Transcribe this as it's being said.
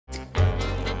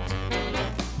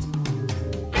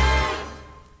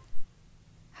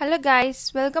Hello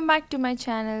guys, welcome back to my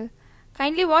channel.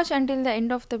 Kindly watch until the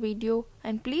end of the video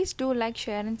and please do like,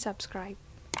 share and subscribe.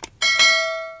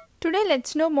 Today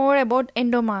let's know more about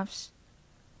endomorphs.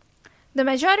 The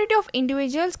majority of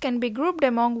individuals can be grouped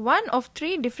among one of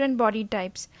three different body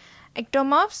types: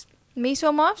 ectomorphs,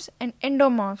 mesomorphs and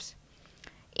endomorphs.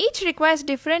 Each requires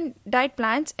different diet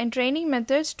plans and training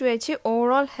methods to achieve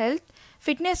overall health,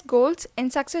 fitness goals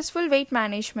and successful weight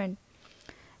management.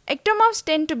 Ectomorphs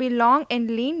tend to be long and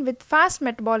lean with fast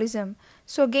metabolism,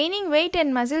 so gaining weight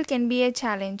and muscle can be a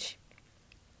challenge.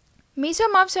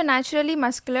 Mesomorphs are naturally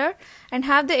muscular and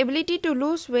have the ability to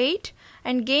lose weight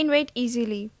and gain weight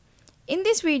easily. In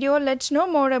this video, let's know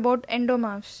more about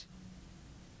endomorphs.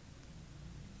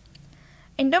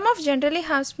 Endomorphs generally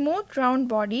have smooth round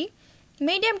body,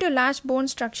 medium to large bone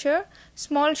structure,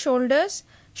 small shoulders,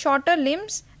 shorter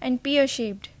limbs and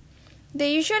pear-shaped.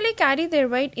 They usually carry their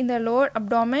weight in the lower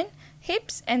abdomen,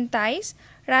 hips and thighs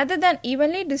rather than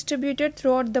evenly distributed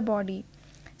throughout the body.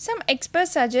 Some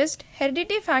experts suggest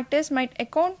heredity factors might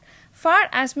account for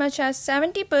as much as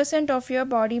 70% of your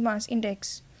body mass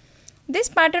index. This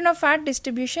pattern of fat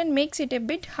distribution makes it a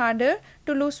bit harder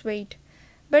to lose weight,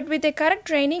 but with a correct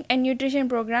training and nutrition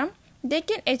program, they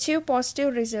can achieve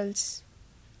positive results.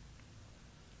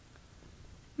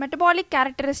 Metabolic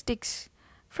characteristics.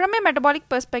 From a metabolic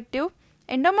perspective,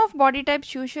 endomorph body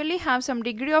types usually have some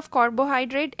degree of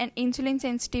carbohydrate and insulin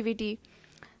sensitivity.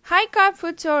 High carb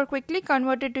foods are quickly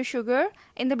converted to sugar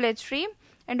in the bloodstream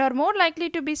and are more likely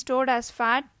to be stored as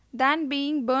fat than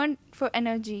being burned for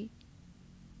energy.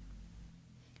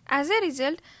 As a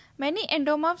result, many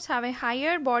endomorphs have a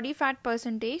higher body fat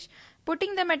percentage,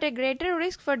 putting them at a greater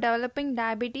risk for developing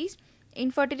diabetes,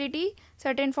 infertility,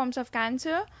 certain forms of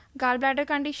cancer, gallbladder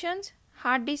conditions,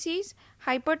 heart disease,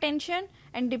 hypertension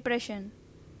and depression.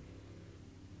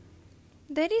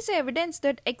 There is evidence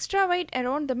that extra weight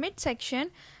around the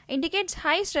midsection indicates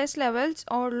high stress levels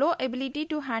or low ability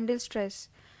to handle stress.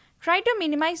 Try to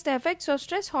minimize the effects of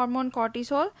stress hormone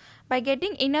cortisol by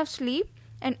getting enough sleep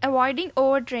and avoiding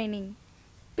overtraining.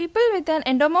 People with an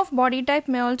endomorph body type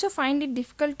may also find it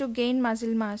difficult to gain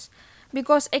muscle mass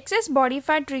because excess body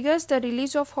fat triggers the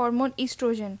release of hormone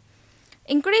estrogen.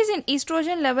 Increase in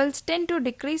estrogen levels tend to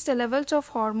decrease the levels of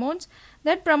hormones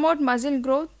that promote muscle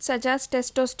growth such as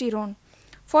testosterone.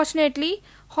 Fortunately,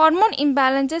 hormone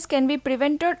imbalances can be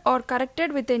prevented or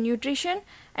corrected with a nutrition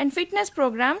and fitness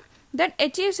program that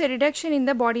achieves a reduction in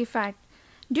the body fat.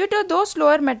 Due to those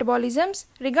lower metabolisms,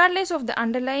 regardless of the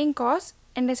underlying cause,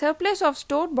 and a surplus of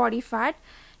stored body fat,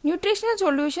 nutritional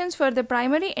solutions for the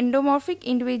primary endomorphic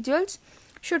individuals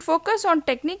should focus on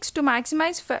techniques to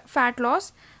maximize fat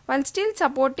loss while still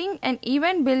supporting and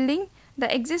even building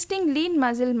the existing lean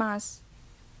muscle mass.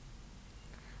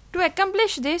 To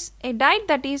accomplish this, a diet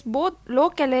that is both low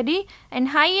calorie and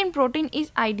high in protein is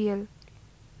ideal.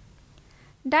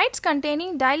 Diets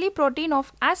containing daily protein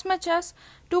of as much as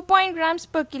 2 grams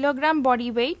per kilogram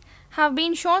body weight have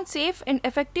been shown safe and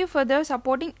effective for the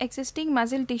supporting existing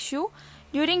muscle tissue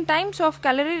during times of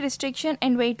calorie restriction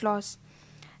and weight loss.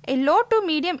 A low to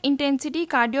medium intensity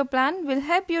cardio plan will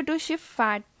help you to shift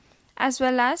fat, as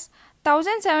well as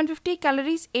 1750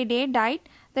 calories a day diet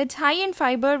that's high in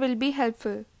fiber will be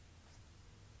helpful.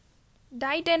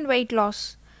 Diet and weight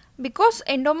loss. Because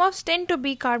endomorphs tend to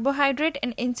be carbohydrate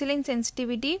and insulin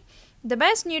sensitivity, the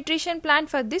best nutrition plan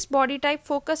for this body type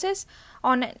focuses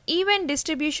on an even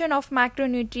distribution of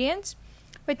macronutrients,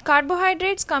 with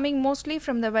carbohydrates coming mostly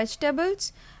from the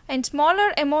vegetables and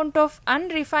smaller amount of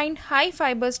unrefined high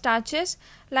fiber starches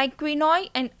like quinoa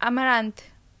and amaranth.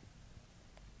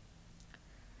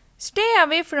 Stay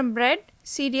away from bread,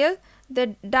 cereal.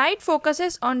 The diet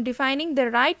focuses on defining the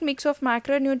right mix of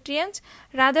macronutrients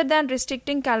rather than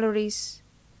restricting calories.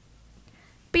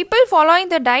 People following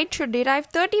the diet should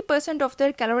derive 30% of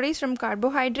their calories from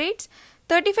carbohydrates,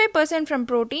 35% from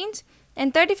proteins,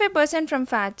 and 35% from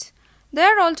fats. They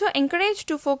are also encouraged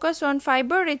to focus on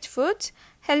fiber-rich foods,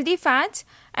 healthy fats,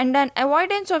 and an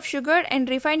avoidance of sugar and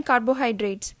refined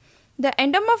carbohydrates. The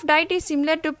endomorph diet is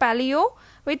similar to paleo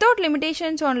without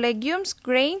limitations on legumes,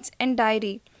 grains, and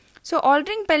dairy. So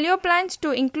altering paleo plans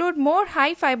to include more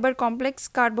high fiber complex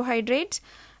carbohydrates,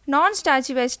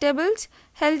 non-starchy vegetables,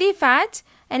 healthy fats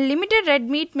and limited red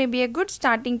meat may be a good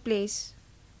starting place.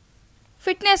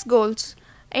 Fitness goals.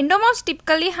 Endomorphs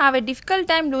typically have a difficult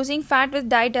time losing fat with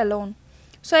diet alone.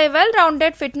 So a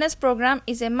well-rounded fitness program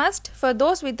is a must for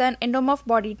those with an endomorph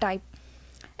body type.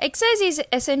 Exercise is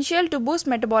essential to boost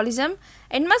metabolism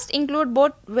and must include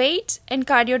both weights and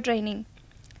cardio training.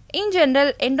 In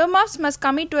general, endomorphs must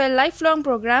commit to a lifelong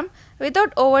program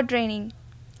without overtraining.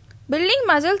 Building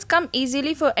muscles come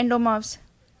easily for endomorphs.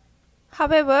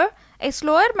 However, a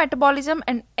slower metabolism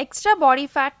and extra body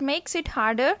fat makes it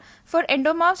harder for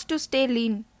endomorphs to stay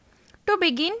lean. To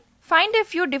begin, find a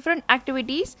few different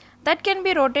activities that can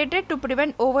be rotated to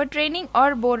prevent overtraining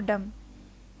or boredom.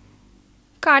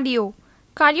 Cardio.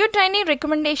 Cardio training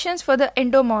recommendations for the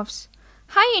endomorphs.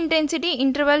 High intensity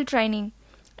interval training.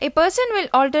 A person will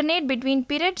alternate between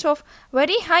periods of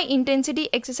very high intensity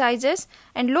exercises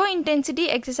and low intensity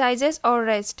exercises or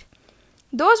rest.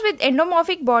 Those with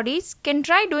endomorphic bodies can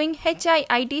try doing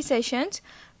HIIT sessions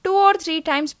 2 or 3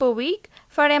 times per week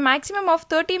for a maximum of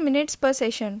 30 minutes per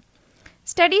session.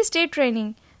 Steady state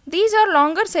training. These are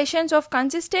longer sessions of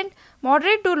consistent,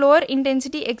 moderate to lower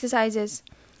intensity exercises.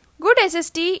 Good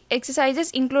SST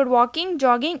exercises include walking,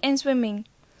 jogging and swimming.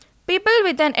 People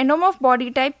with an endomorph body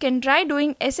type can try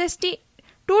doing SST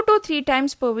 2 to 3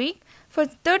 times per week for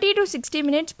 30 to 60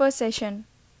 minutes per session.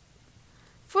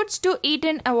 Foods to eat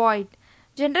and avoid.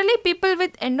 Generally, people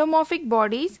with endomorphic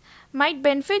bodies might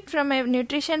benefit from a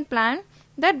nutrition plan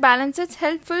that balances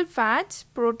healthful fats,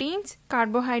 proteins,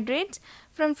 carbohydrates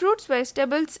from fruits,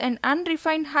 vegetables and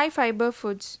unrefined high fiber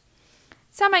foods.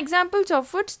 Some examples of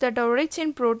foods that are rich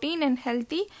in protein and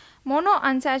healthy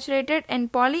monounsaturated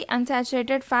and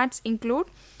polyunsaturated fats include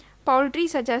poultry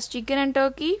such as chicken and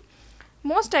turkey,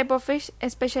 most type of fish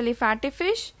especially fatty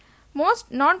fish,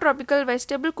 most non-tropical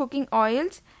vegetable cooking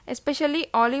oils especially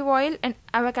olive oil and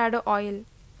avocado oil.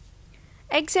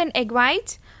 Eggs and egg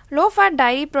whites, low-fat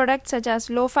dairy products such as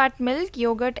low-fat milk,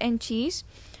 yogurt and cheese,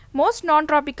 most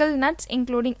non-tropical nuts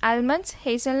including almonds,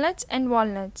 hazelnuts and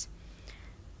walnuts.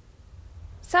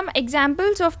 Some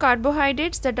examples of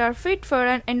carbohydrates that are fit for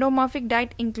an endomorphic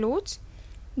diet includes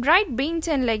dried beans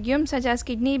and legumes such as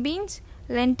kidney beans,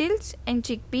 lentils and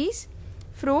chickpeas,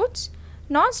 fruits,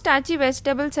 non-starchy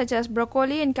vegetables such as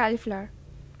broccoli and cauliflower,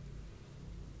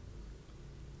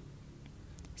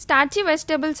 starchy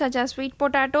vegetables such as sweet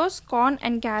potatoes, corn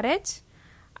and carrots,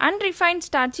 unrefined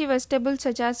starchy vegetables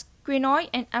such as quinoa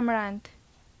and amaranth.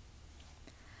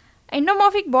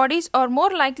 Endomorphic bodies are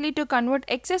more likely to convert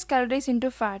excess calories into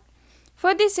fat.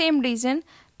 For the same reason,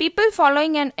 people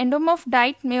following an endomorph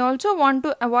diet may also want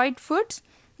to avoid foods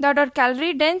that are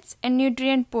calorie dense and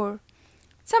nutrient poor.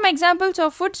 Some examples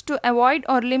of foods to avoid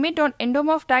or limit on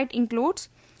endomorph diet includes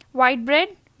white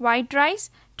bread, white rice,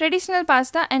 traditional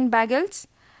pasta and bagels,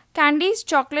 candies,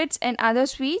 chocolates and other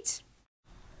sweets,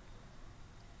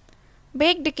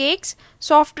 baked cakes,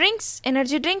 soft drinks,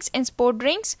 energy drinks and sport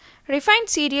drinks, refined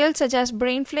cereals such as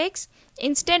brain flakes,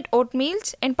 instant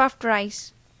oatmeals and puffed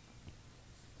rice.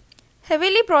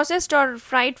 Heavily processed or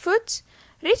fried foods,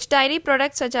 rich dairy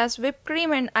products such as whipped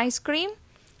cream and ice cream,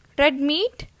 red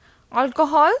meat,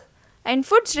 alcohol and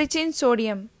foods rich in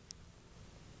sodium.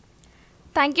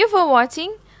 Thank you for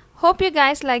watching. Hope you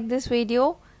guys like this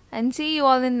video and see you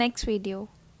all in next video.